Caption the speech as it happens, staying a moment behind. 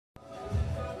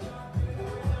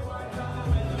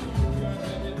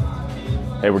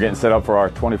Hey, we're getting set up for our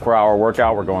 24-hour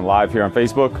workout. We're going live here on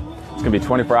Facebook. It's gonna be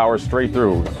 24 hours straight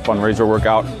through. Fundraiser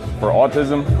workout for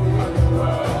autism.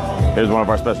 Here's one of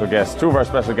our special guests. Two of our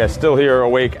special guests still here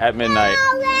awake at midnight.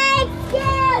 No excuses!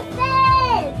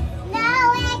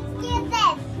 No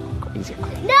excuses!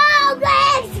 No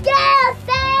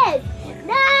excuses!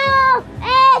 No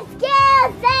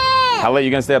excuses! How late are you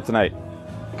gonna stay up tonight?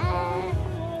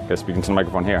 Gotta speak into the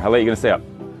microphone here. How late are you gonna stay up?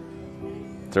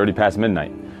 It's already past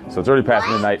midnight. So it's already past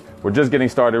midnight. We're just getting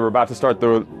started. We're about to start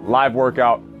the live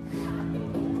workout.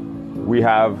 We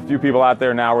have a few people out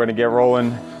there now. We're gonna get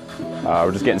rolling.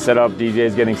 We're just getting set up.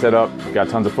 DJ's getting set up. We got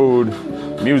tons of food,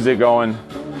 music going.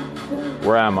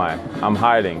 Where am I? I'm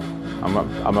hiding.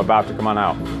 I'm about to come on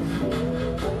out.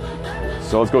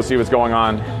 So let's go see what's going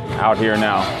on out here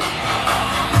now.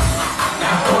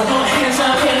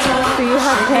 So you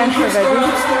have pants for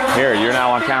veggies? Here, you're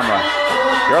now on camera.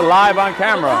 You're live on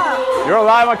camera. You're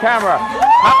live on camera. How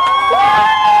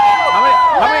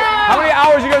many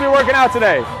hours are you gonna be working out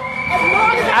today?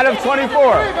 Out of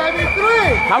 24.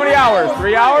 How many hours?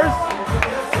 3 hours?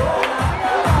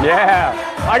 Yeah.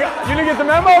 You didn't get the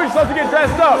memo? You're supposed to get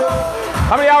dressed up.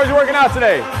 How many hours are you working out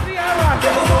today?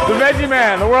 The Veggie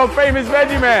Man, the world famous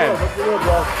Veggie Man.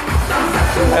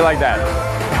 I like that.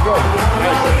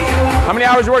 How many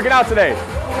hours are you working out today?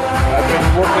 I've been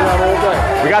working out all day.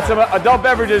 We got some adult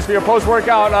beverages for your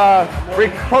post-workout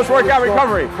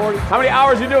recovery. How many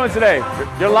hours are you doing today?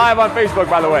 You're live on Facebook,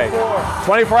 by the way.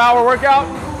 24-hour workout?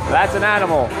 That's an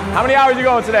animal. How many hours are you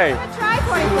going today? I tried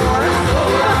 24.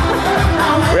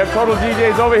 We have total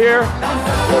DJs over here.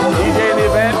 DJ in the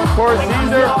event, of course,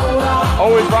 Caesar.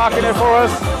 Always rocking it for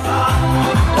us.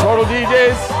 Total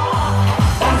DJs.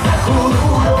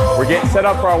 We're getting set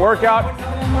up for our workout.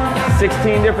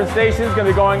 16 different stations, gonna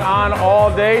be going on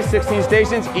all day, 16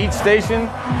 stations. Each station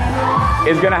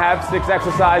is gonna have 6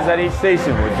 exercises at each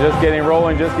station. We're just getting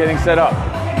rolling, just getting set up.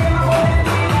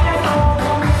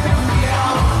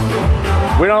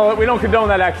 We don't condone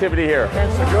that activity here.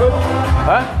 Pants are good?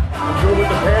 Huh? I'm good with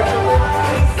the pants.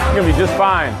 You're gonna be just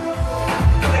fine.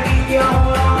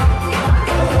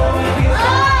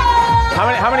 How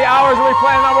many hours are we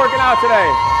planning on working out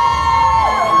today?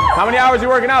 How many hours are you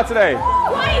working out today?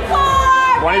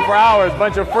 24 hours,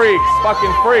 bunch of freaks,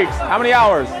 fucking freaks. How many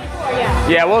hours?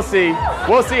 Yeah, we'll see.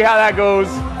 We'll see how that goes.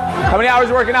 How many hours are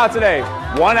you working out today?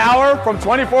 1 hour from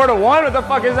 24 to 1? What the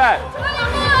fuck is that?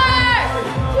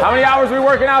 24! How many hours are we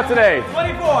working out today?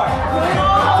 24.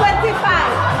 25.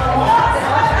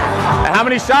 And how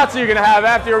many shots are you gonna have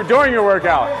after or during your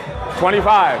workout?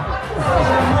 25.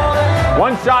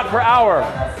 1 shot per hour.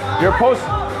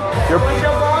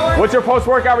 What's your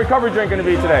post-workout recovery drink gonna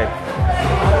be today?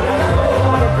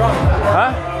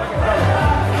 Huh?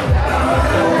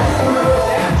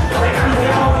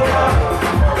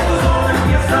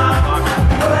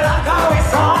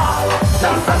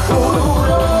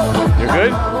 You're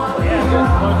good?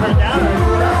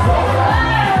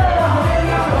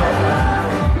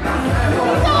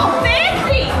 So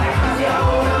fancy!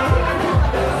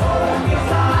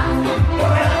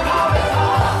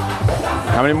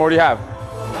 How many more do you have?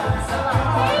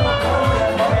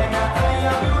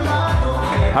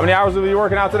 How many hours will you be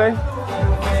working out today?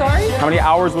 Sorry? How many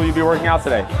hours will you be working out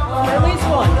today? At least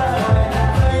 1.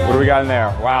 What do we got in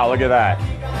there? Wow, look at that.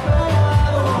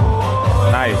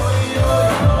 Nice.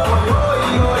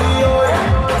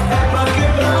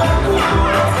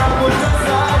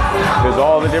 There's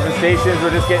all the different stations.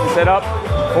 We're just getting set up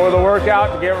for the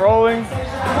workout to get rolling.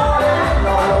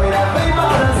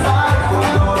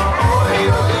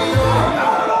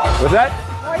 What's that?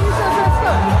 Why are you so dressed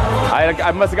up?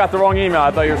 I must have got the wrong email. I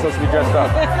thought you were supposed to be dressed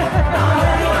up.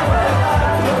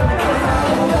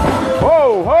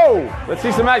 Whoa, whoa! Let's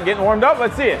see some of that getting warmed up.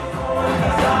 Let's see it.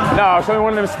 No, show me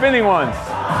one of them spinning ones.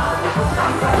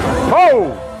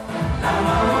 Whoa!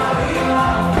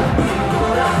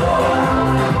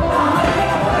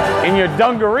 In your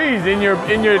dungarees, in your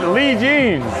Lee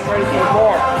jeans. Ready for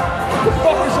more. What the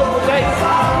fuck is up with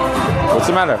that? What's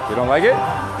the matter? You don't like it?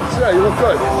 Yeah, you look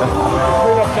good.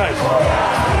 Clean up nice.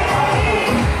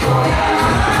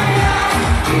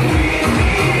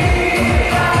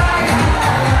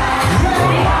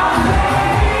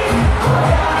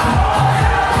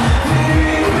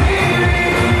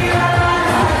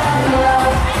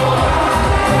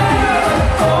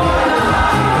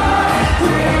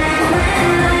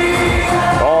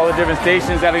 All the different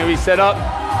stations that are going to be set up.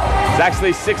 It's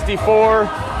actually 64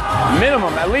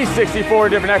 minimum, at least 64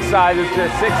 different exercises,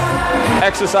 just 6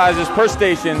 exercises per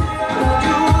station.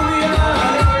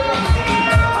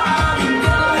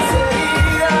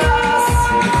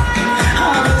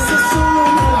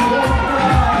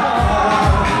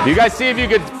 You guys see if you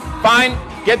could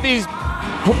get these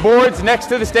boards next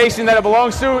to the station that it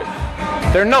belongs to.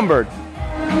 They're numbered.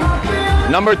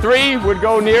 Number 3 would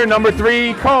go near number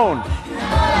 3 cone.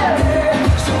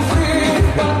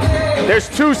 There's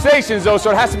 2 stations though,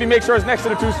 so it has to be make sure it's next to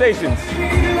the 2 stations.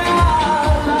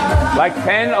 Like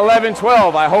 10, 11,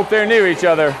 12. I hope they're near each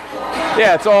other.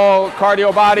 Yeah, it's all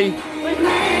cardio body.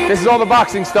 This is all the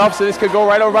boxing stuff, so this could go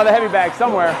right over by the heavy bag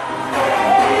somewhere.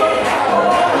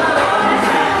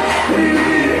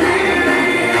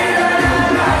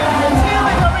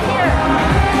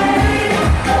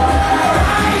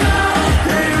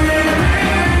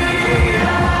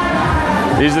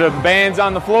 These are the bands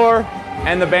on the floor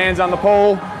and the bands on the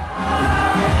pole.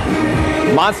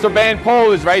 Monster band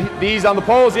pole is right, these on the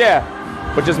poles, yeah.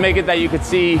 But just make it that you could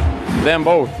see them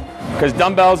both. Because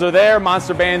dumbbells are there,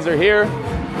 monster bands are here. Is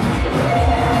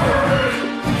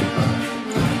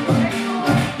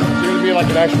there going to be like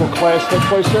an actual class take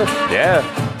place here? Yeah.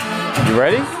 You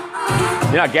ready?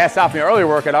 You're not gassed off from your earlier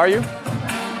workout, are you?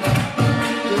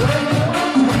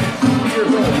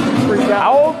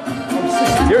 How old?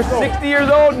 You're 60 years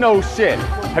old? No shit.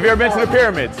 Have you ever been to the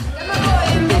pyramids?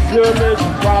 Pyramids,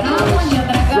 Acropolis,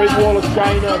 Great Wall of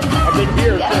China. I've been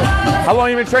here too. How long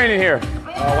have you been training here?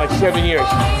 Like 7 years.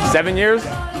 7 years?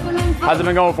 How's it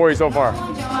been going for you so far?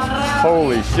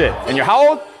 Holy shit. And you're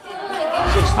how old?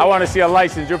 60. I want to see a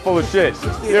license. You're full of shit.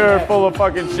 You're full of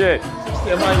fucking shit.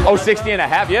 Oh, 60 and a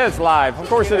half? Yeah, it's live. Of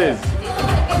course it is.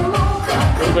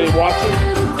 Anybody watching?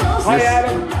 Hi,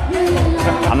 Adam.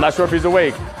 I'm not sure if he's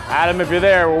awake. Adam, if you're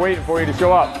there, we're waiting for you to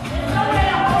show up.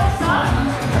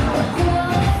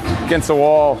 Against the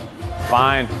wall.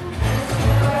 Fine.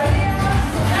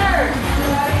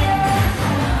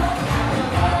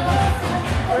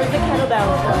 Where's the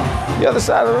kettlebell? The other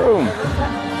side of the room.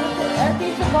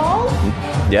 Against the balls?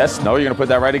 Yes, no, you're going to put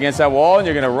that right against that wall and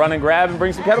you're going to run and grab and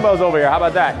bring some kettlebells over here. How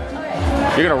about that?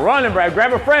 You're going to run and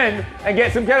grab a friend and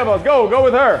get some kettlebells. Go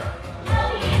with her.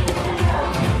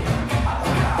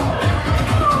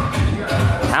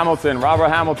 Hamilton, Robert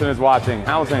Hamilton is watching.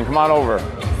 Hamilton, come on over.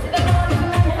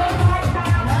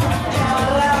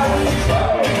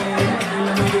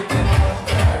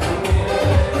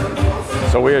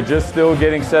 So we are just still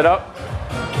getting set up.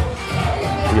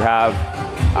 We have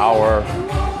our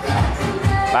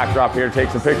backdrop here to take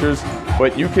some pictures,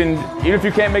 but you can, even if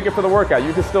you can't make it for the workout,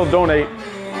 you can still donate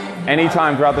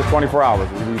anytime throughout this 24 hours.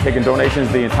 We'll be taking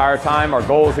donations the entire time. Our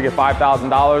goal is to get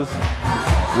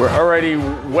 $5,000. We're already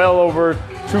well over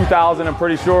 2,000, I'm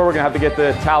pretty sure. We're gonna have to get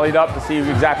the tallied up to see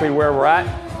exactly where we're at.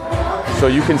 So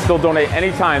you can still donate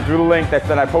anytime through the link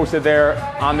that I posted there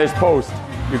on this post.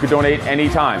 You can donate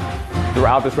anytime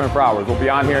throughout this 24 hours. We'll be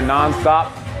on here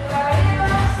non-stop.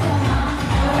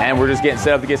 And we're just getting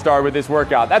set up to get started with this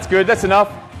workout. That's good, that's enough.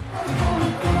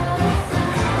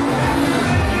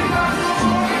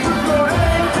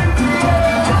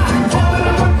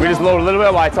 We just load a little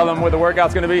bit while I tell them where the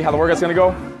workout's gonna be, how the workout's gonna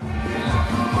go.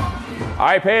 All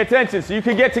right, pay attention. So you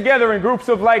can get together in groups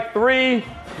of like 2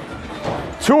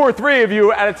 or 3 of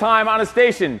you at a time on a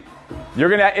station.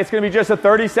 It's gonna be just a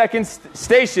 30-second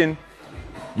station.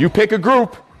 You pick a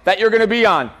group that you're gonna be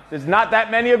on. There's not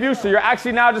that many of you, so you're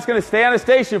actually now just gonna stay on a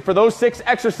station for those 6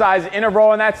 exercises in a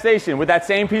row on that station with that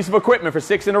same piece of equipment for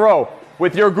 6 in a row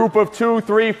with your group of 2,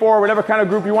 3, 4, whatever kind of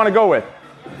group you wanna go with.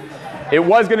 It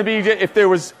was going to be, if there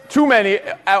was too many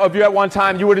of you at one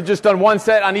time, you would have just done 1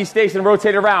 set on each station and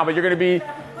rotated around. But you're going to be,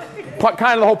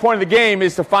 kind of the whole point of the game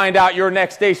is to find out your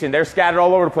next station. They're scattered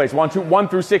all over the place, 1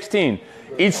 through 16.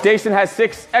 Each station has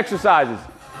 6 exercises.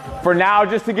 For now,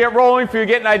 just to get rolling, for you to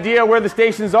get an idea where the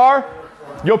stations are,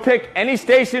 you'll pick any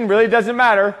station, really doesn't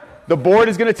matter. The board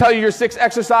is going to tell you your 6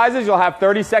 exercises. You'll have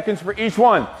 30 seconds for each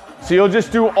one. So you'll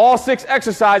just do all 6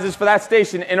 exercises for that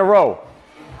station in a row.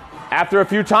 After a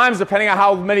few times, depending on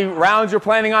how many rounds you're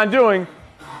planning on doing,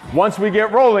 once we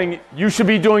get rolling, you should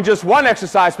be doing just 1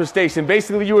 exercise per station.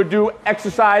 Basically, you would do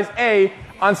exercise A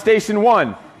on station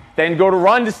 1. Then go to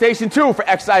run to station 2 for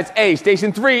exercise A,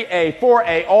 station 3A,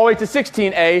 4A, all the way to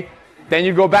 16A. Then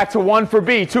you go back to 1 for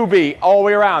B, 2B, all the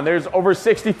way around. There's over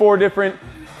 64 different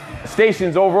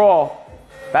stations overall.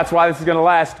 That's why this is going to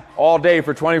last all day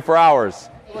for 24 hours.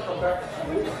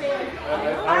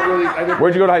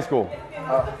 Where'd you go to high school?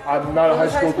 I'm not a high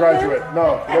school graduate.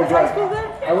 No graduate.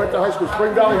 I went to high school,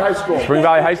 Spring Valley High School. Spring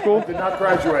Valley High School? Did not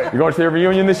graduate. You're going to the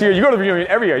reunion this year? You go to the reunion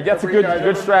every year. That's a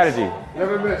good strategy.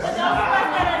 Never miss.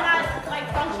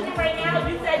 Functioning right now,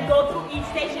 you said go through each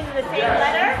station in the same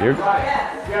letter?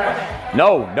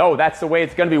 No, that's the way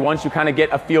it's going to be once you kind of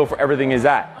get a feel for everything is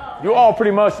at. You all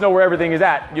pretty much know where everything is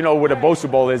at. You know what a Bosu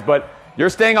Bowl is, but you're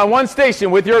staying on one station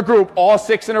with your group, all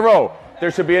 6 in a row.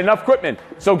 There should be enough equipment.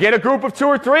 So get a group of 2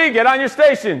 or 3, get on your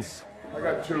stations. I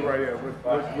got 2 right here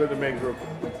with the main group.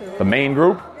 The main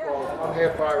group? I'm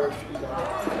half hour.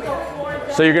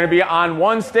 So you're going to be on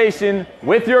one station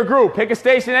with your group. Pick a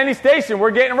station, any station. We're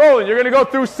getting rolling. You're going to go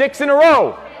through 6 in a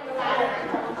row.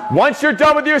 Once you're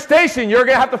done with your station, you're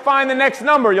going to have to find the next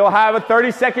number. You'll have a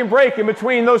 30-second break in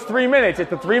between those 3 minutes.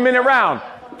 It's a 3-minute round.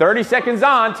 30 seconds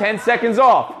on, 10 seconds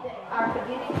off.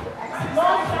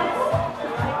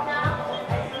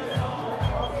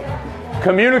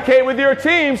 Communicate with your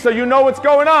team so you know what's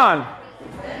going on.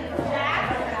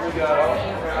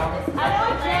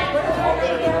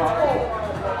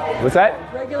 What's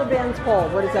that? Regular band's pole.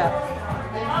 What is that?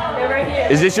 They're right here.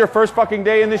 Is this your first fucking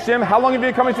day in this gym? How long have you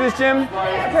been coming to this gym?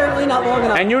 Apparently not long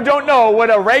enough. And you don't know what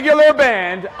a regular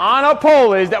band on a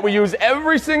pole is that we use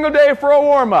every single day for a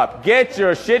warm-up. Get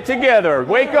your shit together.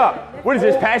 Wake up. What is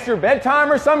this, past your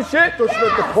bedtime or some shit? Those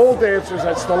were the pole dancers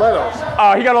at Stilettos.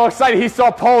 Oh, he got all excited. He saw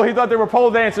pole. He thought there were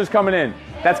pole dancers coming in.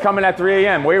 That's coming at 3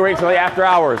 a.m. Wait until the after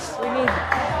hours.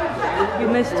 You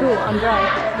missed 2. I'm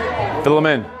done. Fill them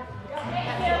in.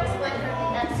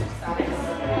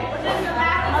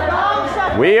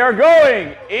 We are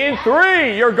going in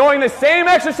 3. You're going the same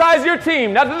exercise as your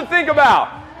team. Nothing to think about.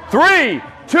 3,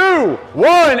 2,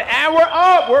 1, and we're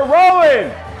up. We're rolling.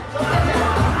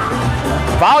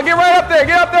 Follow, get right up there.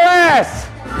 Get up their ass.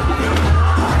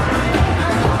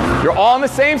 You're all in the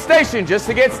same station just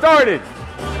to get started.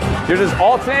 You're just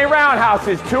alternating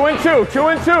roundhouses. 2 and 2, 2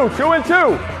 and 2, 2 and 2.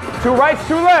 2 rights,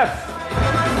 2 lefts.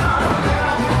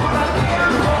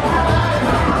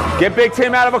 Get Big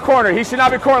Tim out of a corner. He should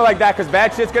not be cornered like that because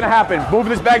bad shit's going to happen. Move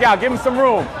this bag out. Give him some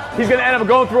room. He's going to end up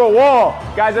going through a wall.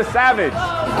 Guy's a savage.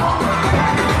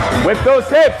 Whip those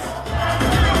hips.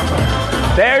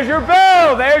 There's your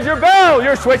bell. There's your bell.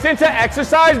 You're switching to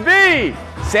exercise B.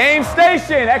 Same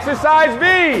station. Exercise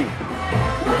B.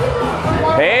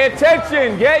 Pay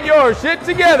attention. Get your shit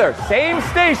together. Same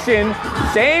station.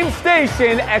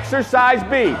 Exercise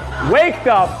B. Wake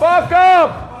the fuck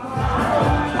up.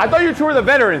 I thought you 2 were the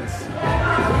veterans.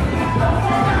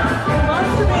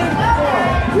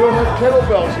 We don't have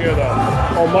kettlebells here, though.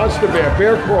 Oh, Monster Bear,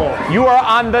 Bear Crawl. You are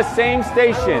on the same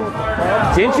station.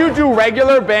 Didn't you do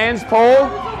regular bands pole?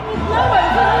 No, I was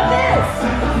doing this.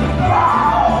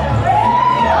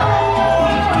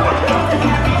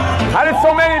 How did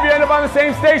so many of you end up on the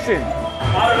same station?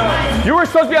 You were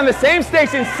supposed to be on the same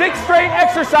station, 6 straight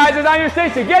exercises on your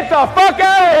station. Get the fuck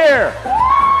out of here!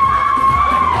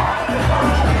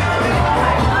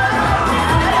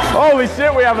 Holy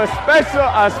shit, we have a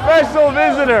special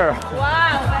visitor.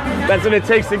 Wow. That's what it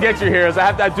takes to get you here, is I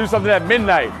have to do something at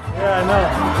midnight. Yeah, I know.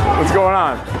 What's going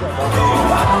on?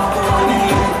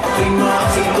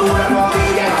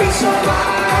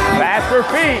 Faster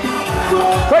feet.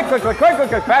 Click, click, click, click, click,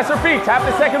 click. Faster feet. Tap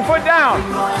the second foot down.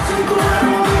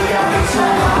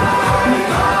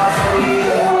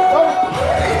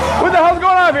 What the hell's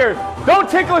going on here? Don't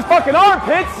tickle his fucking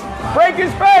armpits. Break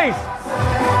his face.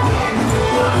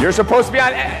 You're supposed to be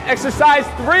on exercise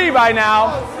 3 by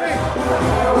now.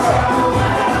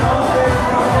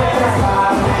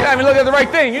 You haven't looked at the right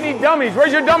thing. You need dummies.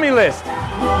 Where's your dummy list?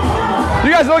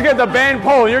 You guys look at the band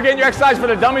pole. You're getting your exercise for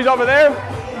the dummies over there?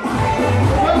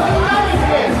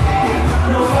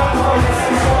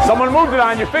 Someone moved it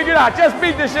on you. Figured out. Just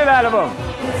beat the shit out of them.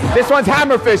 This one's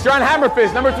hammer fist. You're on hammer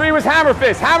fist. Number 3 was hammer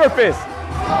fist. Hammer fist.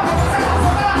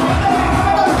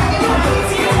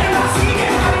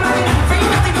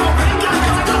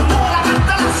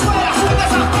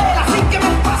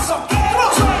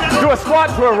 Do a squat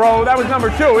to a row. That was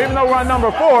number 2, even though we're on number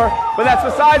 4. But that's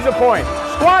besides the point.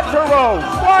 Squat to row.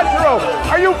 Squat to row.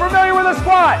 Are you familiar with a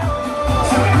squat?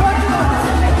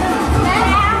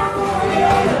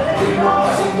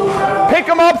 Pick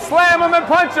them up, slam them, and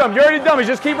punch them. You're already dummies.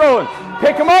 Just keep rolling.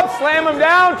 Pick them up, slam them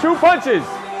down, 2 punches.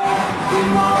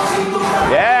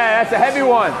 Yeah, that's a heavy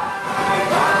one.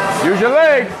 Use your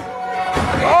legs.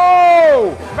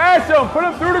 Oh, smash them. Put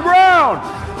them through the ground.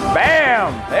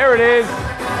 Bam. There it is.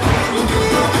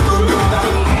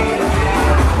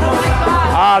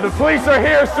 The police are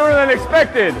here sooner than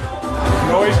expected.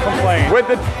 Noise complaint.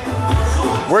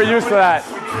 We're used to that.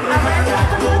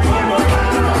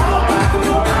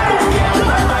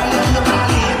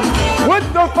 What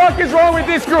the fuck is wrong with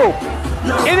this group?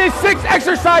 It is 6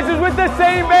 exercises with the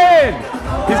same band.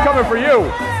 He's coming for you.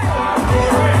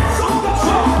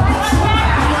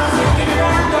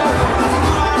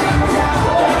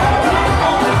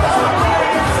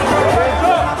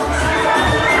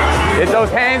 Get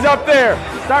those hands up there.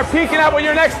 Start peeking out what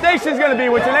your next station is going to be,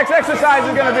 what your next exercise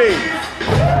is going to be.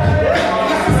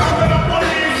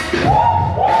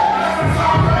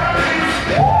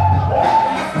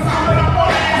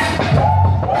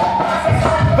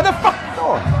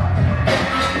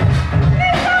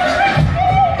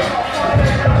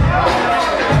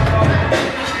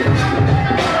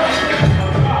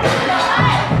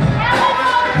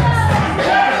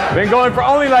 going for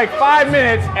only like 5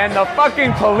 minutes, and the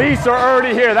fucking police are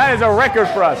already here. That is a record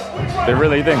for us. They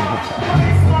really think.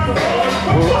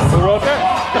 Who wrote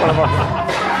that? One of us.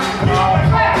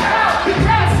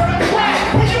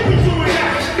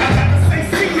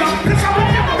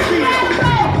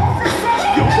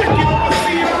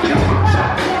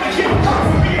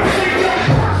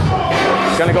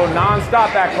 It's gonna go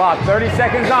non-stop, that clock. 30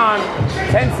 seconds on,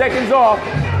 10 seconds off,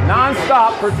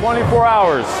 non-stop for 24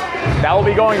 hours. That will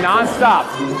be going non-stop.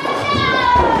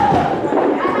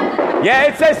 Yeah,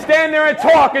 it says stand there and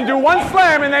talk and do one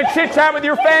slam and then chit-chat with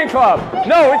your fan club.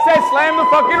 No, it says slam the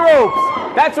fucking ropes.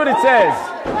 That's what it says.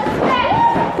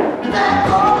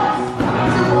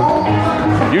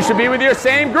 You should be with your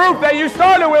same group that you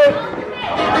started with.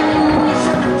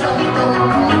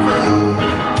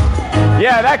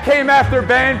 Yeah, that came after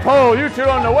band pole. You two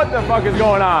don't know what the fuck is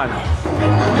going on.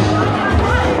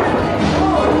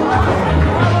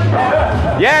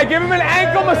 Yeah, give him an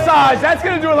ankle massage. That's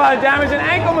going to do a lot of damage. An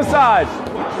ankle massage.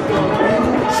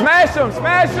 Smash him,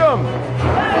 smash him.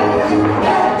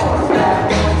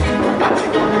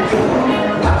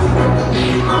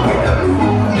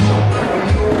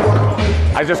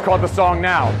 I just caught the song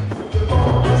now.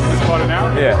 Just caught it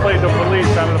now? Yeah. Played the police,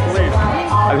 Sound of the Police. I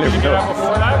didn't even Did you know. get that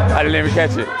before that? I didn't even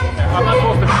catch it. I'm not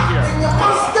supposed to be here.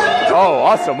 Oh,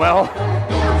 awesome. Well,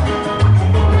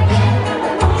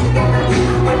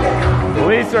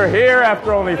 police are here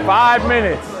after only 5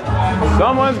 minutes.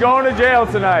 Someone's going to jail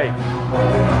tonight.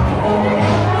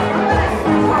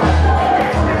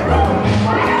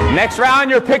 Next round,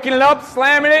 you're picking it up,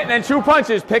 slamming it, and then 2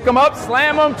 punches. Pick them up,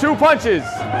 slam them, 2 punches.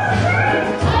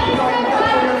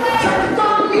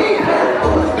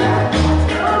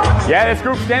 Yeah, this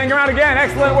group's standing around again.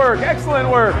 Excellent work, excellent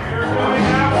work.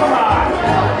 Come on.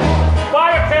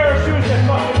 Buy a pair of shoes that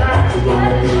fucking matter.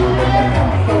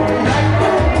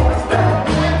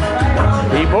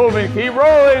 Keep moving, keep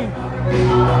rolling.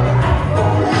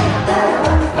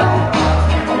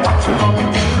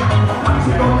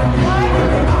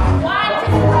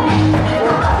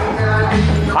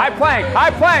 High plank,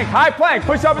 high plank, high plank.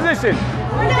 Push up position.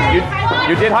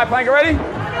 You did high plank already?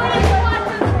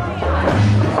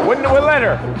 What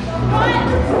letter?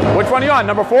 Which one are you on?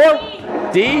 Number 4?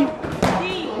 D?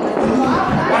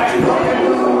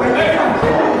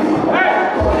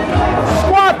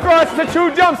 Squat thrust to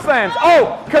 2 jump slams.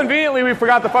 Oh, conveniently we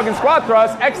forgot the fucking squat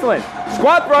thrust. Excellent.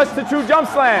 Squat thrust to 2 jump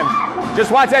slams.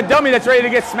 Just watch that dummy that's ready to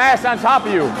get smashed on top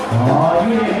of you. Oh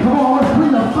yeah, come on, let's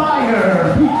bring the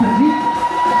fire.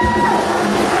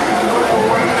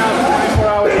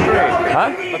 Huh? I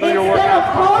thought you were working out.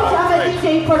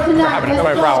 Having a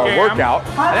 24-hour workout.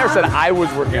 I never said I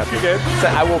was working out. You did. I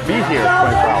said I will be here 24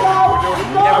 hours.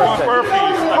 Never said.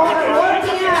 Burpees.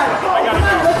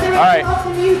 All right.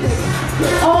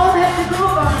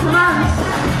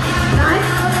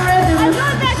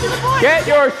 Get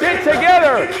your shit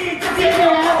together.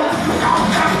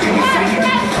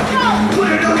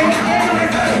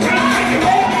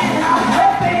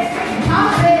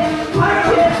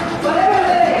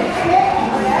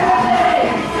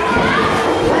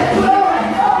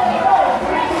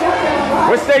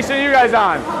 What station are you guys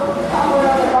on?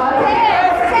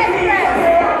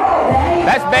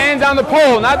 That's bands on the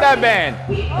pole, not that band.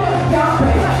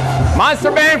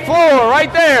 Monster band floor,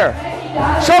 right there.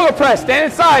 Shoulder press,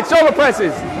 stand inside, shoulder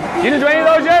presses. You didn't do any of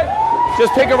those yet?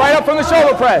 Just pick it right up from the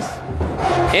shoulder press.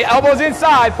 Elbows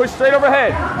inside, push straight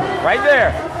overhead. Right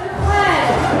there.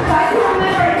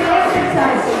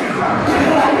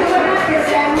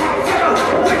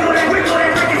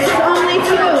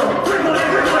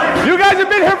 You guys have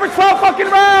been here for 12 fucking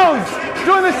rounds,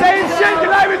 doing the same shit.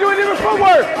 You're not even doing even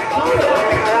footwork.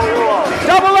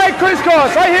 Double leg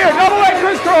crisscross, right here. Double leg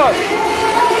crisscross.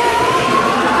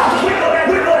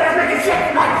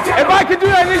 If I could do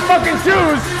that in these fucking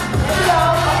shoes.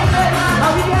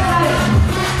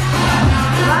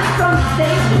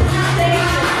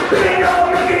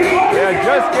 Yeah,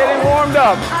 just getting warmed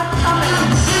up.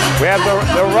 We have the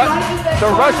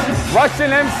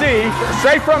Russian MC,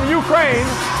 straight from Ukraine.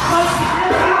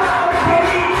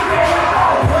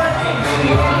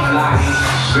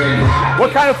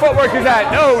 What kind of footwork is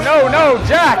that? No,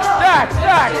 jacks,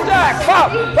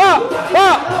 pop, pop,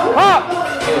 pop, pop.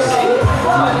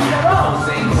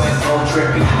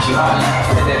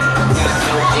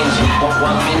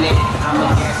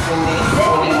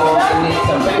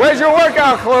 Where's your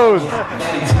workout clothes? You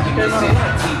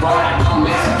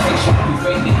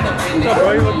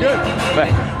look good.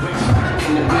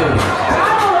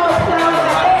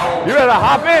 You better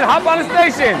hop in, hop on the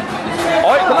station.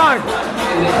 Oh, come on.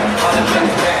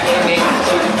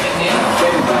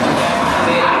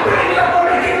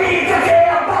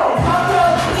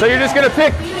 So you're just gonna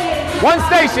pick one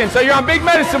station. So you're on big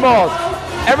medicine balls.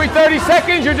 Every 30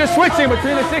 seconds, you're just switching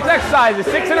between the 6 exercises,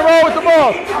 6 in a row with the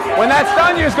balls. When that's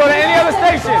done, you just go to any other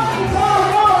station.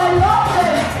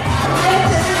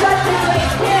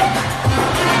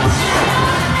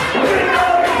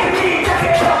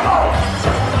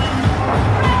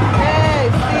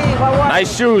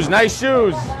 Nice shoes, nice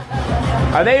shoes.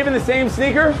 Are they even the same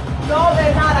sneaker? No,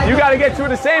 they're not. You got to get two of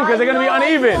the same because they're going to be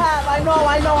uneven. I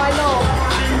know.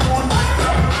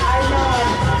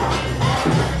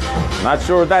 Not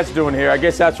sure what that's doing here. I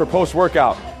guess that's for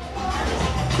post-workout.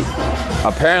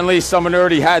 Apparently, someone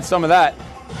already had some of that.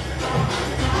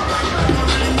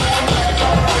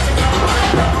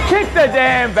 Kick the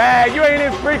damn bag. You ain't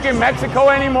in freaking Mexico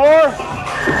anymore.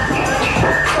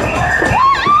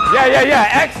 Yeah.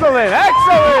 Excellent.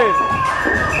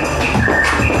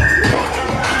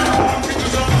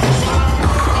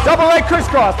 Double leg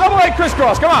crisscross.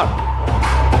 Come on.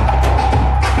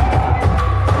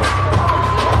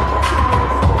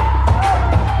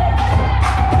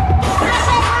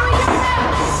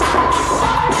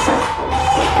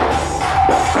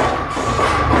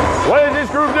 What is this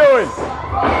group doing?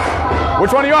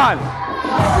 Which one are you on?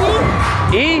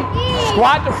 E?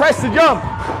 Squat to press to jump.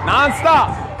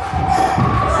 Non-stop.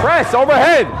 Press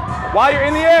overhead while you're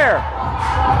in the air.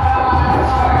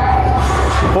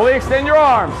 Fully extend your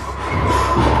arms.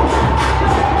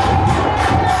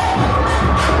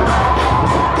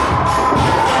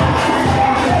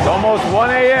 It's almost 1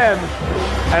 a.m.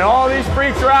 and all these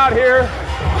freaks are out here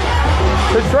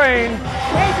to train.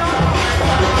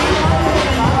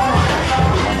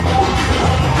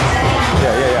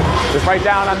 Yeah. Just write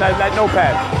down on that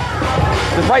notepad.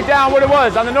 Just write down what it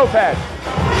was on the notepad.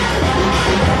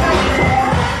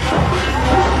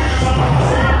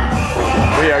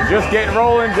 We are just getting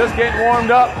rolling, just getting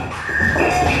warmed up.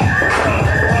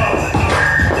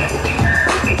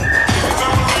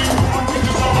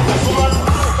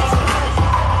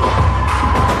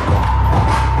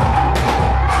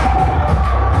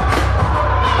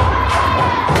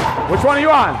 Which one are you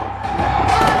on?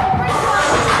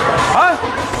 Huh?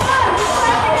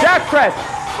 Jack press.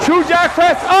 2 jack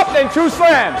press up, then 2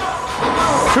 slams.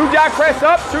 2 jack press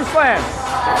up, 2 slams.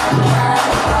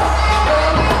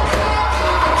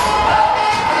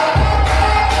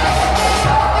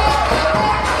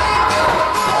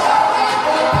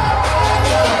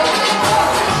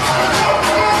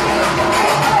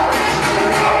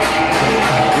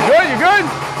 You good?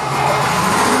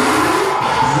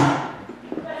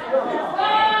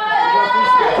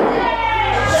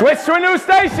 Switch to a new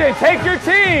station. Take your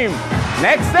team.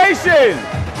 Next station.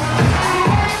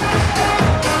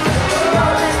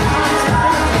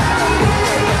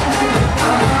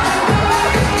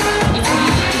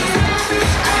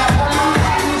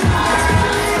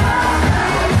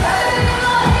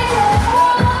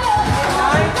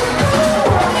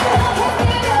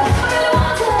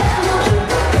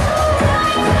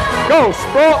 Go,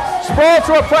 sprawl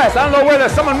to a press. I don't know whether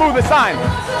someone moved the sign.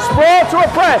 Sprawl to a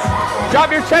press. Drop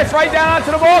your chest right down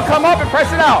onto the ball, come up and press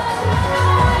it out.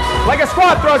 Like a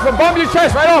squat thrust, but bump your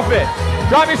chest right off it.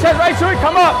 Drop your chest right to it,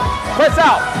 come up, press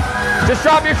out. Just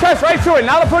drop your chest right to it,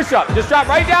 now the push-up. Just drop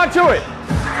right down to it.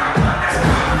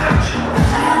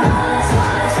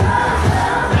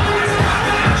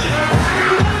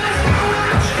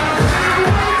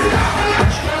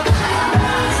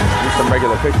 Use some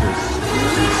regular pictures.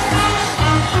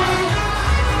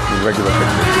 Use regular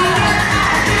pictures.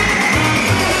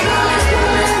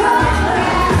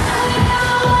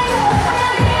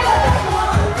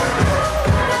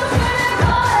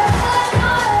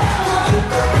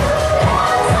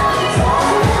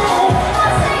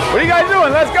 What are you guys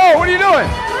doing? Let's go. What are you doing?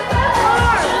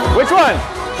 Which one?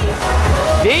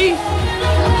 D?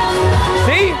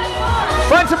 C?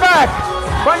 Front to back.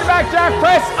 Front to back jack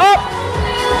press up.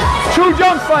 2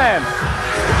 jump slams.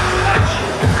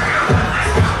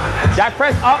 Jack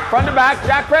press up, front to back,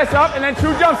 jack press up, and then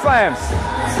 2 jump slams.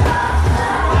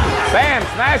 Bam,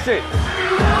 smash it.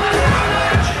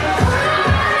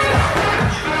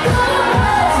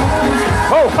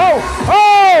 Ho, ho, ho,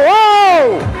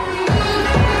 ho!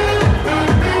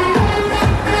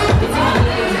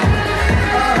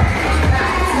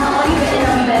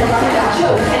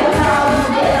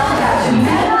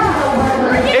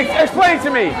 Explain to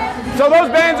me. So those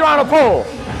bands are on a pole.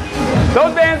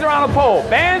 Those bands are on a pole.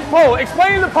 Bands, pole.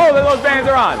 Explain the pole that those bands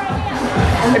are on.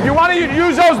 If you want to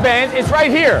use those bands, it's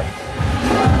right here.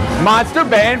 Monster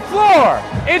band floor.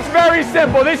 It's very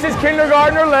simple. This is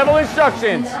kindergartner level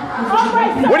instructions.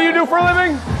 What do you do for a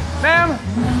living, ma'am?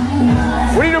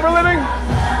 What do you do for a living?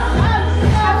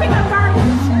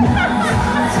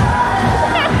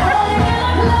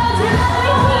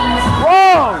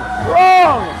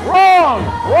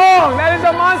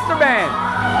 monster band.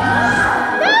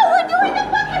 No, we're doing the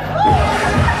fucking floor.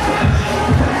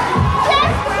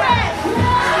 Chest press.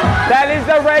 That is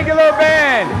the regular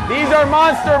band. These are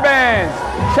monster bands.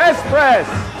 Chest press.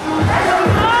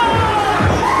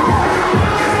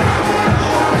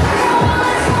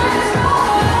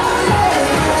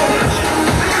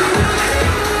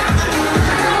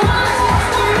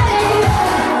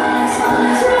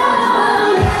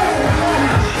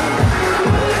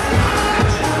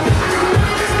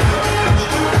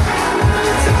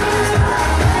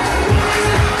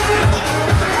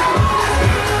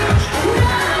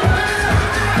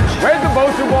 Where's the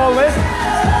Bosu Ball list?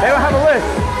 They don't have a list.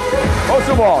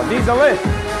 Bosu Ball needs a list.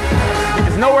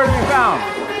 It's nowhere to be found.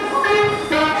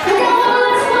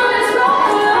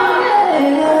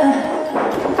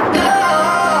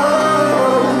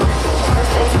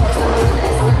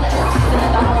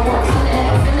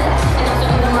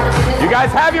 You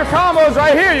guys have your combos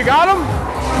right here. You got them?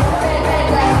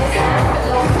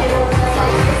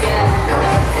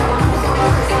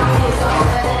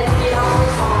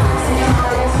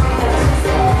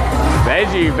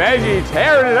 Veggie,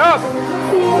 tearing it up.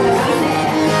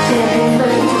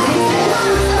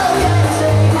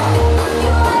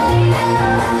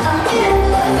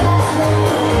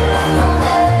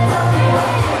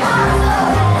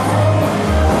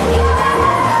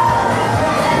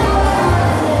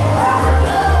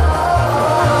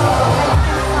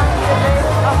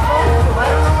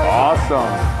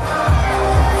 Awesome.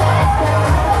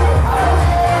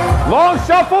 Long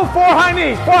shuffle, 4 high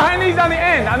knees. 4 high knees on the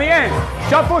end,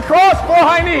 Shuffle across, 4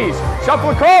 high knees. Shuffle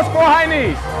across, 4 high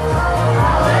knees.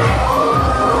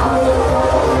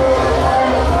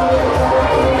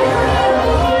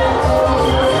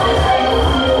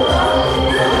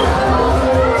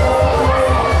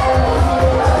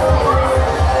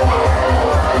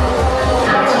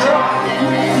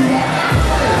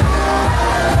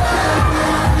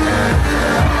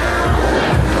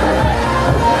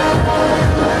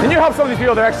 Help some of these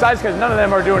people with their exercise because none of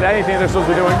them are doing anything they're supposed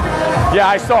to be doing. Yeah,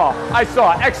 I saw.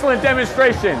 Excellent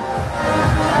demonstration.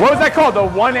 What was that called? The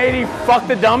 180 fuck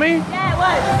the dummy? Yeah, it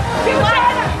was.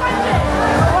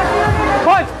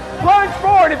 Punch! Plunge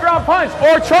forward if you're on punch.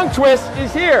 Or trunk twist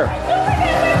is here. I'm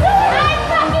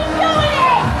fucking doing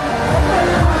it.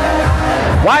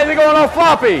 Why is it going all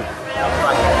floppy?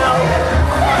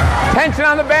 Tension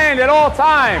on the band at all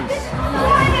times.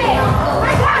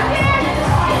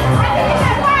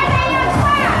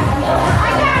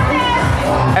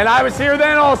 And I was here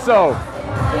then also.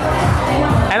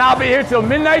 And I'll be here till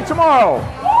midnight tomorrow.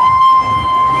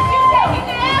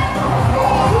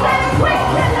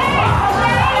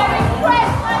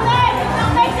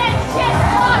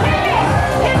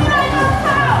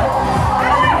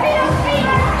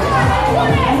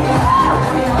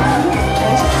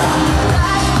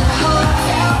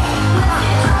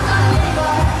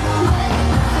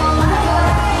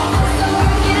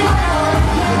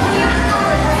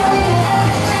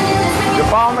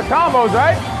 Following the combos,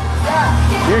 right?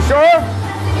 Yeah. You sure?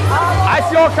 I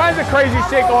see all kinds of crazy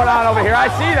shit going on over here. I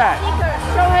see that.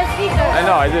 Show her speaker. I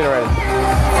know, I did already.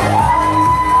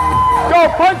 Go,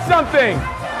 punch something.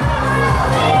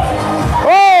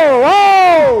 Oh, oh!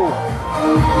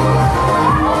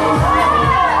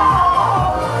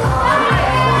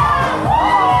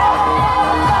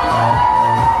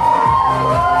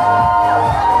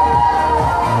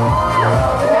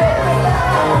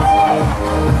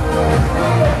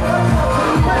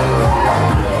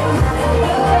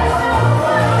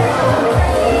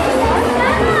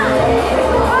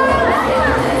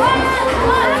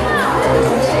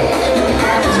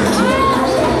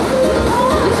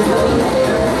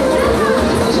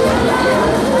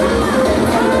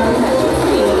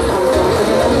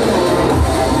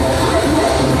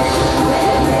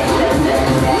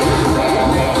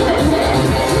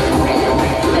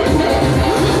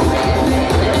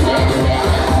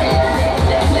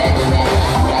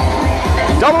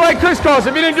 Double leg crisscross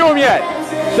if you didn't do them yet.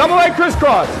 Double leg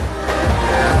crisscross.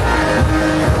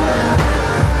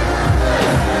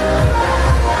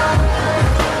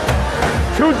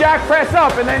 Two jack press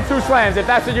up and then 2 slams if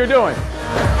that's what you're doing.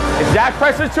 If jack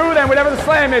press is 2, then whatever the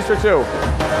slam is for 2.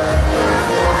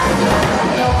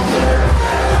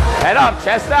 Head up,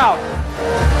 chest out.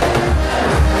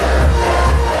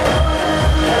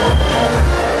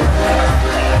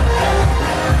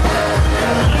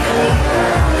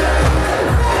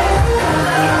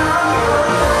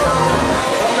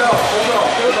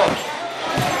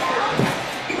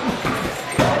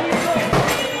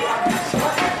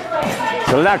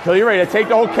 Chill out, till you're ready to take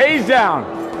the whole cage down.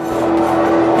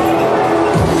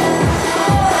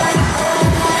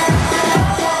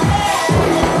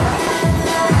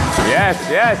 Yes,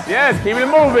 yes, yes. Keeping it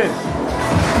moving.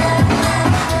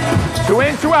 2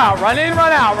 in, 2 out. Run in,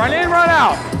 run out. Run in, run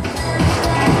out.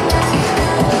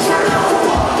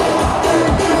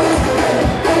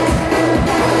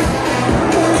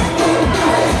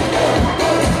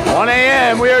 1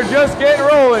 a.m. We are just getting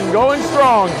rolling, going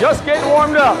strong, just getting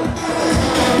warmed up.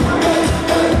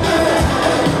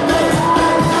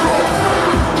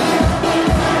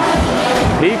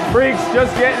 Peak Freaks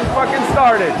just getting fucking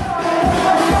started.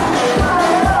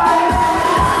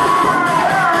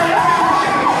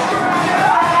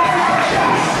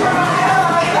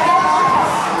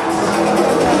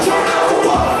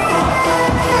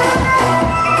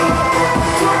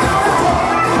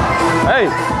 Hey.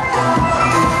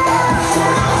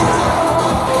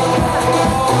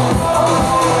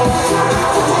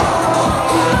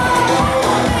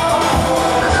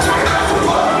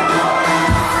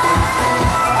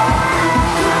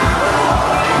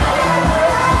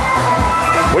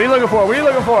 What are you looking for? What are you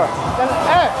looking for?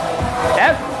 F.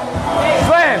 F?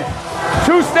 Slams.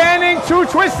 2 standing, 2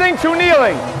 twisting, 2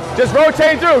 kneeling. Just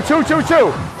rotate through. 2, 2,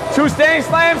 2. 2 standing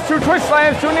slams, 2 twist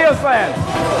slams, 2 kneel slams.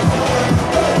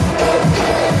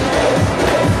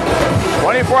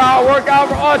 24-hour workout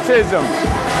for autism.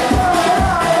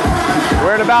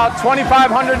 We're at about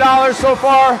 $2,500 so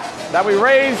far that we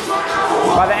raised.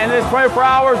 By the end of this 24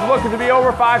 hours, looking to be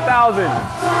over $5,000.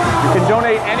 You can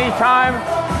donate anytime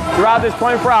throughout this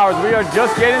 24 hours. We are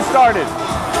just getting started.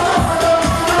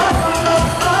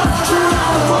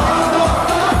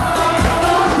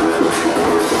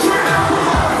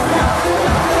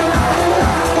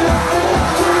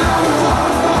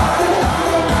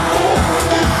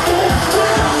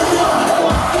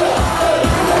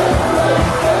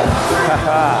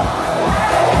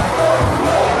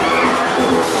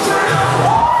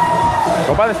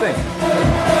 Go by this thing.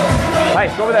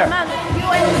 Nice, go over there.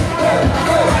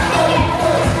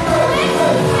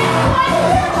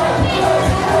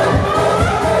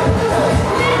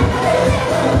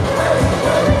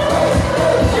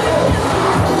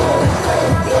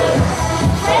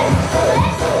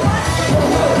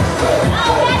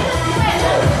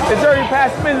 It's already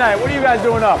past midnight. What are you guys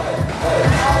doing up?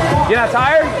 You're not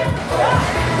tired?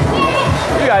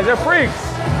 You guys are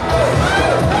freaks.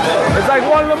 It's like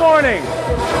 1 in the morning.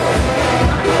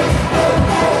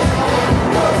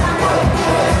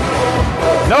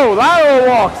 No, lateral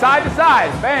walk, side to side.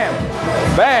 Bam,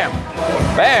 bam,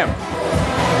 bam.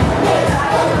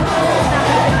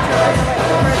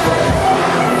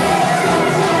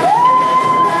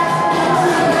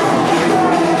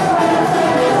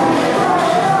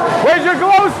 Where's your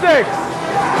glow sticks?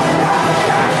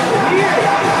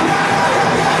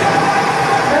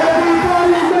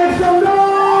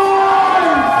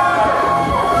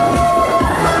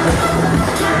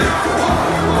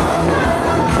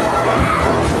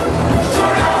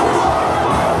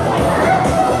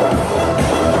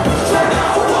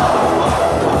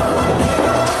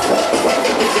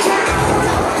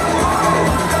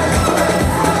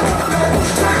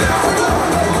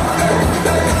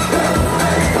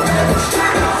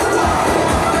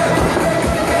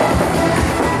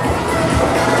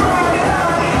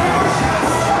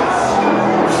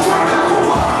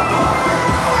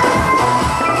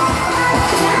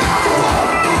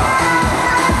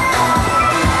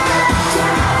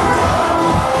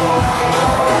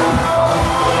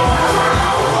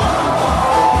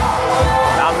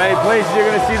 You're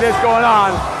going to see this going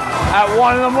on at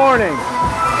 1 in the morning.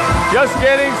 Just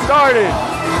getting started.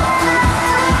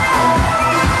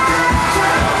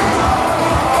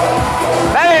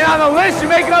 That ain't on the list. You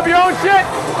making up your own shit?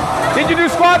 Did you do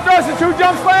squat thrusts and 2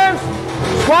 jump slams?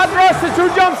 Squat thrusts and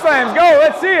 2 jump slams. Go,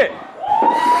 let's see it.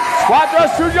 Squat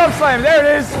thrusts, 2 jump slams. There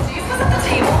it is.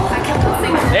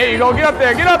 There you go. Get up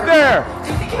there. Get up there.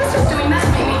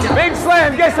 Big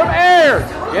slam. Get some air.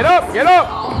 Get up. Get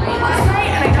up.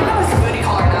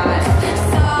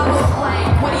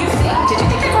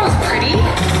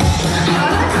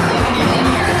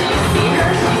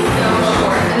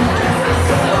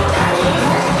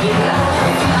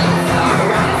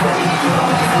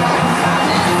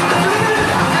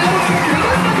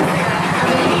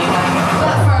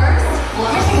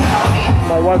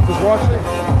 My wife is watching.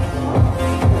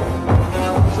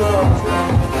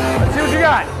 Let's see what you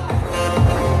got.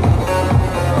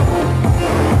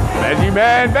 Veggie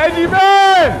man, veggie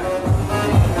man!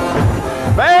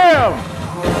 Bam!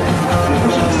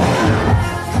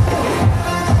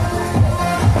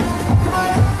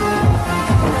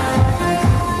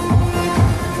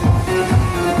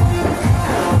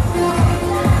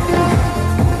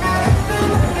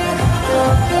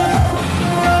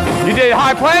 You did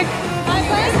high plank?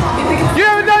 You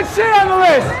haven't done shit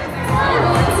is?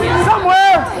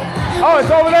 Somewhere. Oh,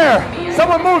 it's over there.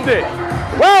 Someone moved it.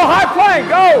 Well, high plank,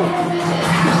 go.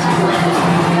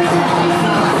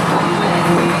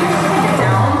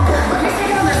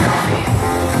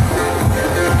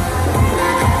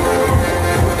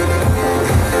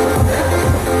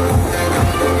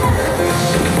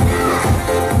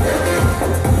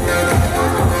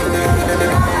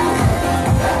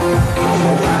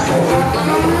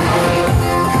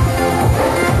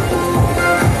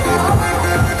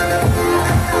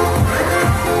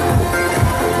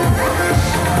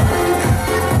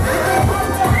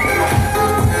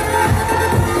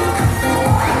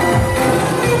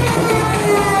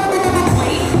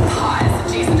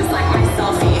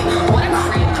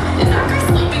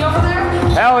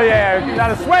 Hell yeah, you got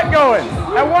a sweat going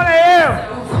at 1 a.m.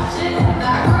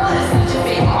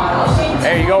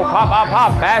 There you go, pop, pop,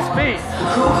 pop, fast feet.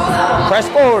 Press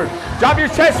forward, drop your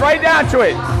chest right down to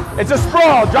it. It's a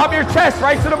sprawl, drop your chest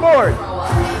right to the board.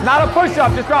 Not a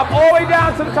push-up, just drop all the way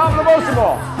down to the top of the motion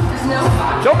ball.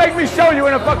 Don't make me show you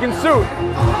in a fucking suit.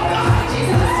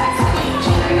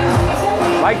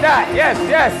 Like that, yes,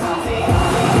 yes.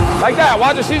 Like that,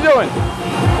 watch what she's doing.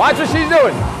 Watch what she's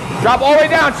doing. Drop all the way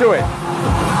down to it.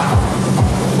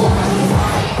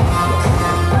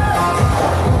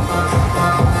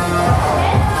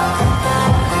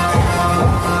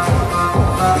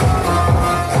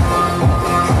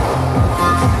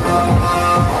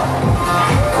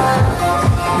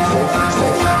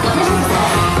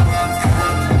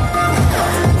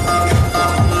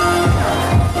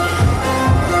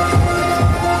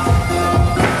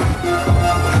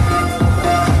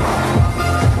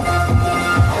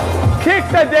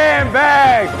 The damn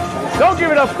bag. Don't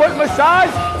give it a foot massage.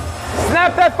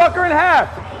 Snap that fucker in half.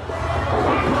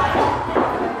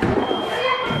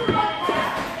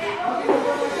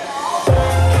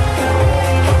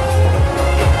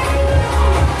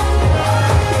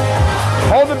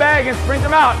 Hold the bag and sprint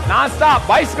them out non-stop,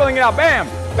 bicycling it out. Bam,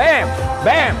 bam,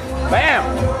 bam,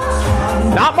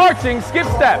 bam. Not marching, skip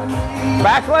step.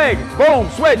 Back leg, boom,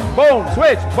 switch,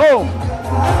 boom.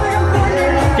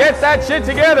 Get that shit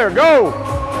together, go.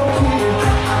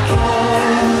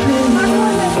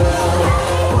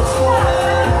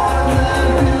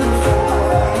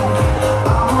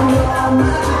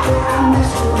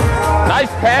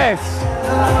 Nice pants.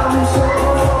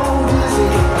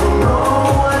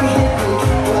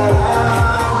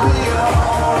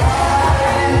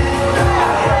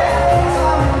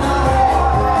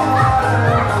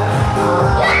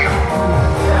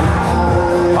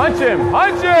 Punch him,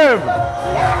 punch him.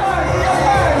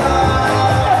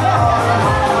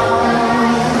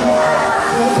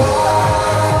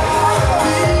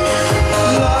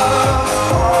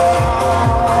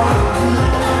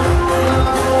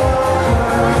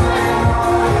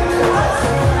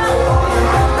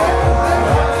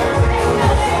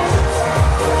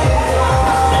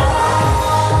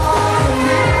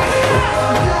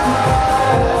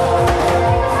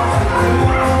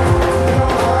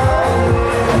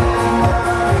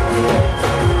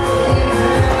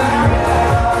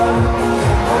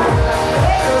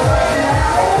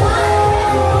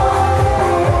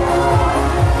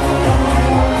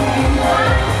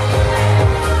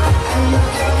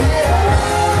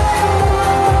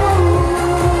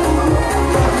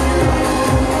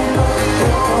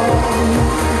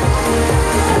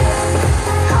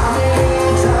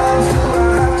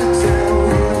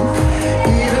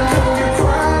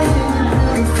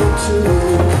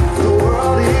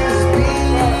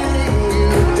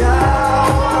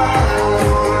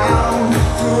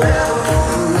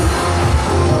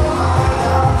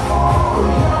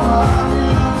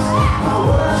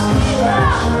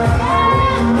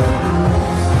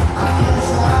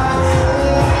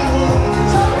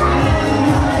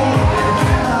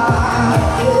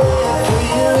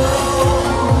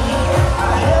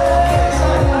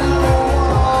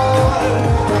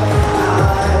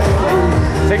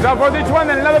 Takes off 4, 3, 2, 1,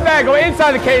 then another bag. Go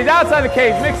inside the cage, outside the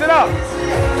cage, mix it up.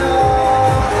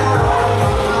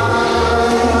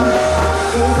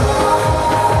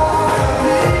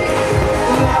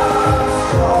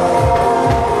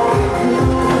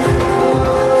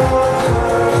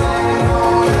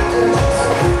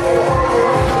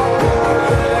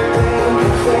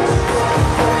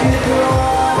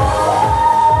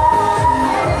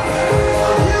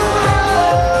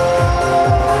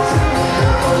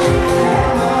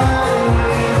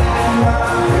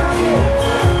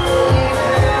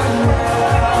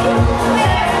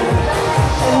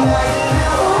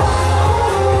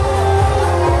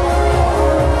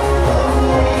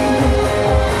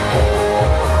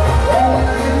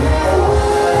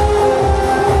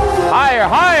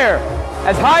 higher, higher.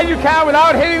 As high as you can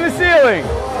without hitting the ceiling.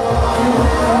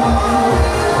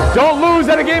 Don't lose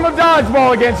at a game of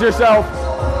dodgeball against yourself.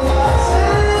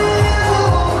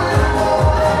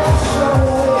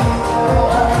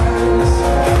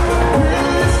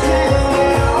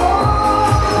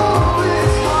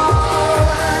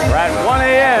 We're at 1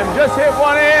 a.m. Just hit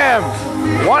 1 a.m.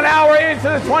 1 hour into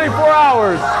the 24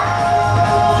 hours.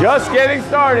 Just getting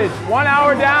started. 1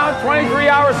 hour down, 23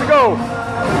 hours to go.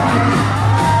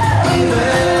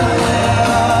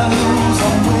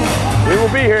 We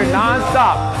will be here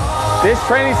non-stop. This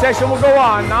training session will go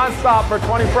on non-stop for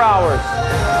 24 hours.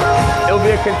 It will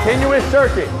be a continuous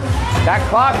circuit. That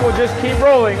clock will just keep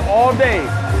rolling all day.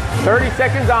 30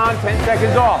 seconds on, 10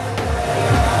 seconds off.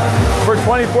 For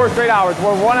 24 straight hours.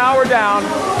 We're 1 hour down,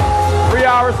 3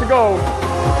 hours to go.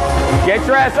 Get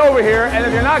your ass over here, and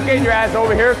if you're not getting your ass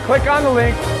over here, click on the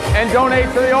link and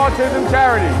donate to the Autism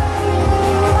charity.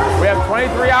 We have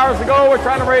 23 hours to go. We're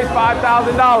trying to raise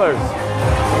 $5,000.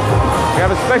 We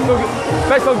have a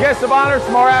special guest of honor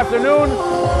tomorrow afternoon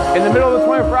in the middle of the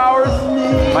 24 hours.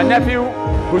 My nephew,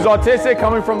 who's autistic,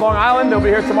 coming from Long Island. They'll be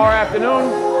here tomorrow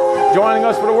afternoon, joining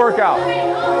us for the workout.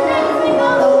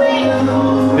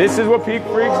 This is what Peak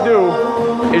Freaks do,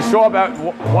 is show up at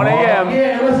 1 a.m.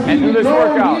 and do this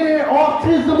workout.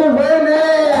 Autism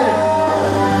awareness.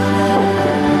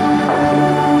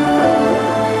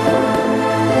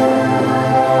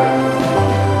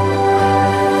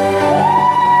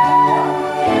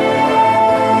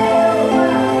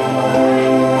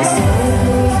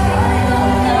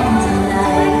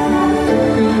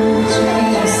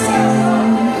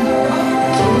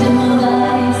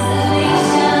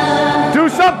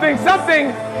 Something,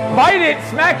 bite it,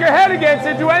 smack your head against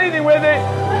it, do anything with it.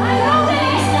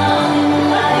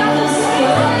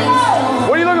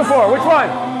 What are you looking for? Which one?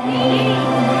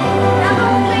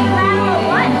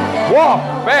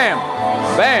 Walk, bam,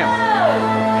 bam.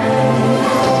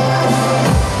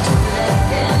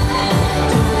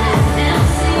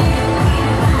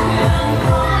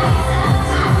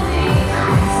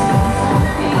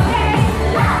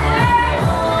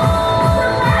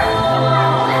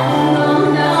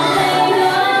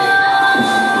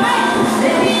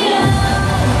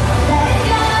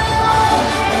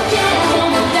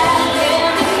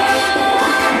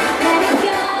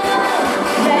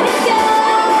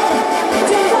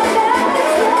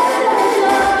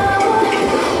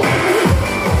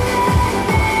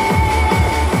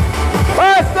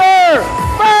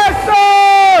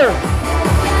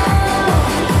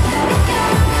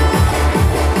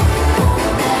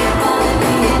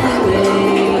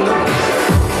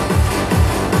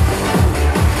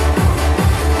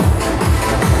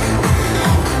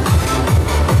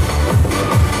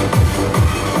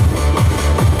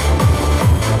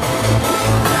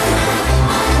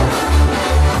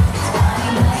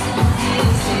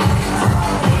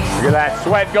 That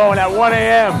sweat going at 1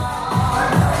 a.m.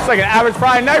 It's like an average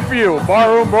Friday night for you.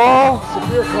 Barroom brawl. It's a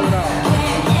beer coming out. I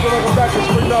feel like I'm back to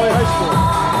Spring Valley High School.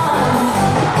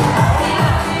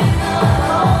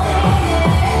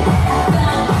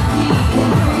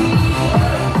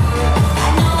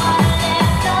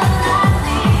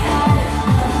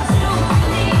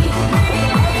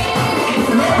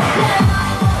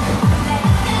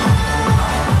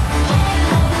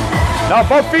 Now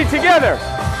both feet together.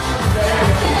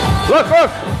 Look,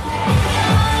 look.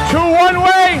 Two one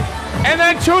way, and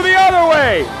then two the other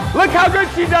way. Look how good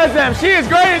she does them. She is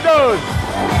great at those.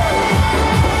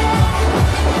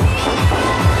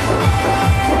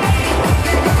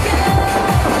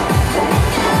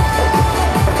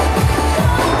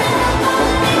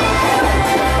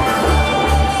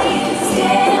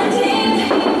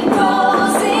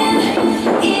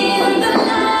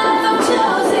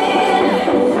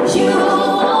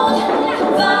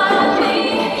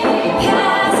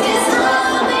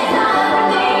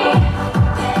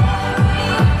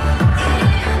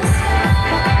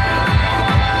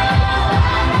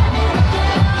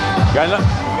 Got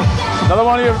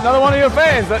another one of your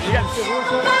fans.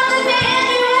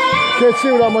 Can't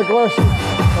see without my glasses.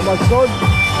 On my son.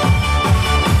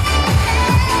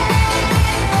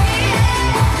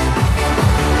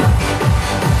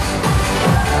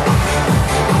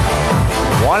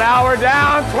 One hour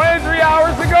down, 23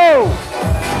 hours to go.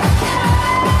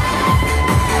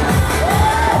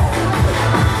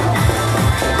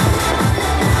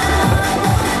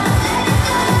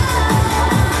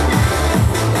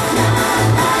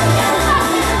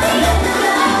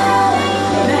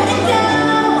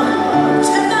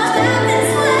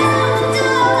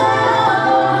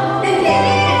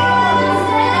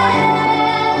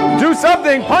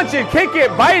 Something, punch it, kick it,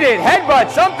 bite it,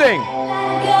 headbutt, something.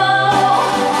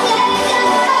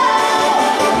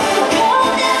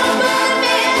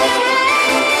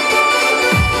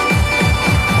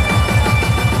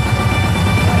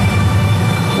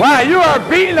 Yeah, you are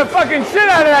beating the fucking shit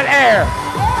out of that air.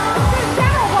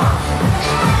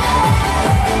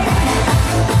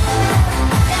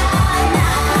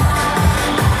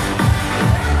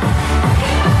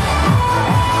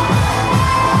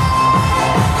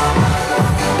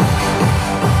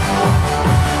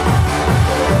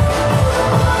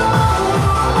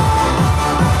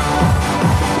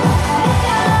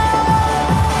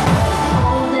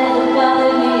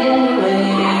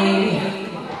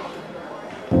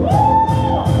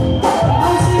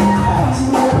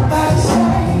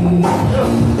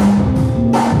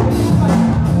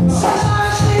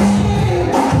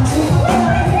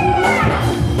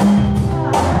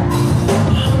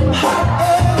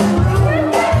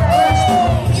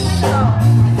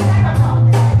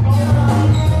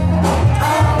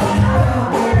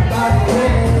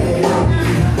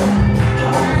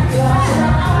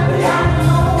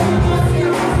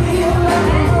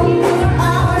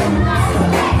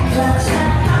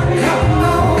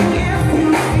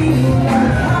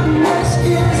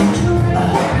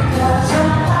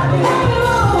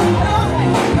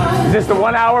 Is this the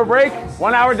 1 hour break?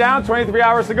 1 hour down, 23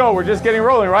 hours to go. We're just getting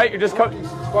rolling, right? You're just 5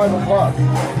 o'clock.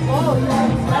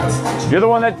 You're the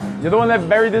one that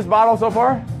buried this bottle so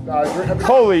far?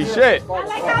 Holy shit. I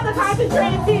like how the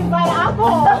concentrated team by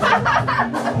alcohol.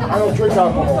 I don't drink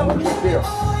alcohol. I drink beer.